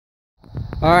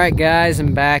Alright guys,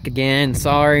 I'm back again.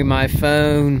 Sorry, my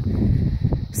phone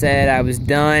said I was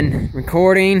done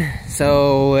recording,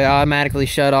 so it automatically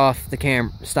shut off the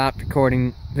camera, stopped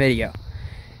recording video.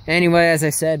 Anyway, as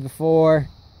I said before,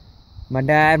 my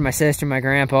dad, my sister, my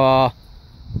grandpa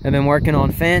have been working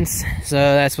on fence, so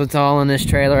that's what's all in this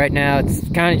trailer right now. It's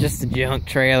kind of just a junk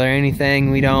trailer.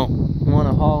 Anything we don't want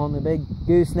to haul on the big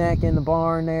gooseneck in the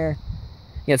barn there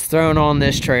gets thrown on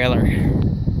this trailer.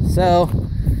 So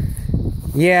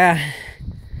yeah,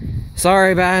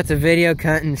 sorry about the video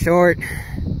cutting short,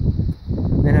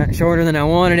 shorter than I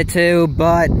wanted it to,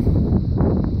 but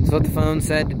it's what the phone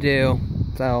said to do,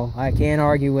 so I can't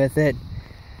argue with it.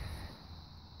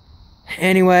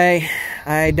 Anyway,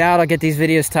 I doubt I'll get these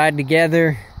videos tied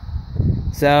together,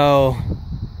 so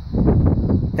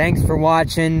thanks for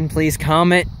watching. Please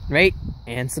comment, rate,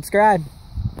 and subscribe.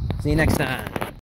 See you next time.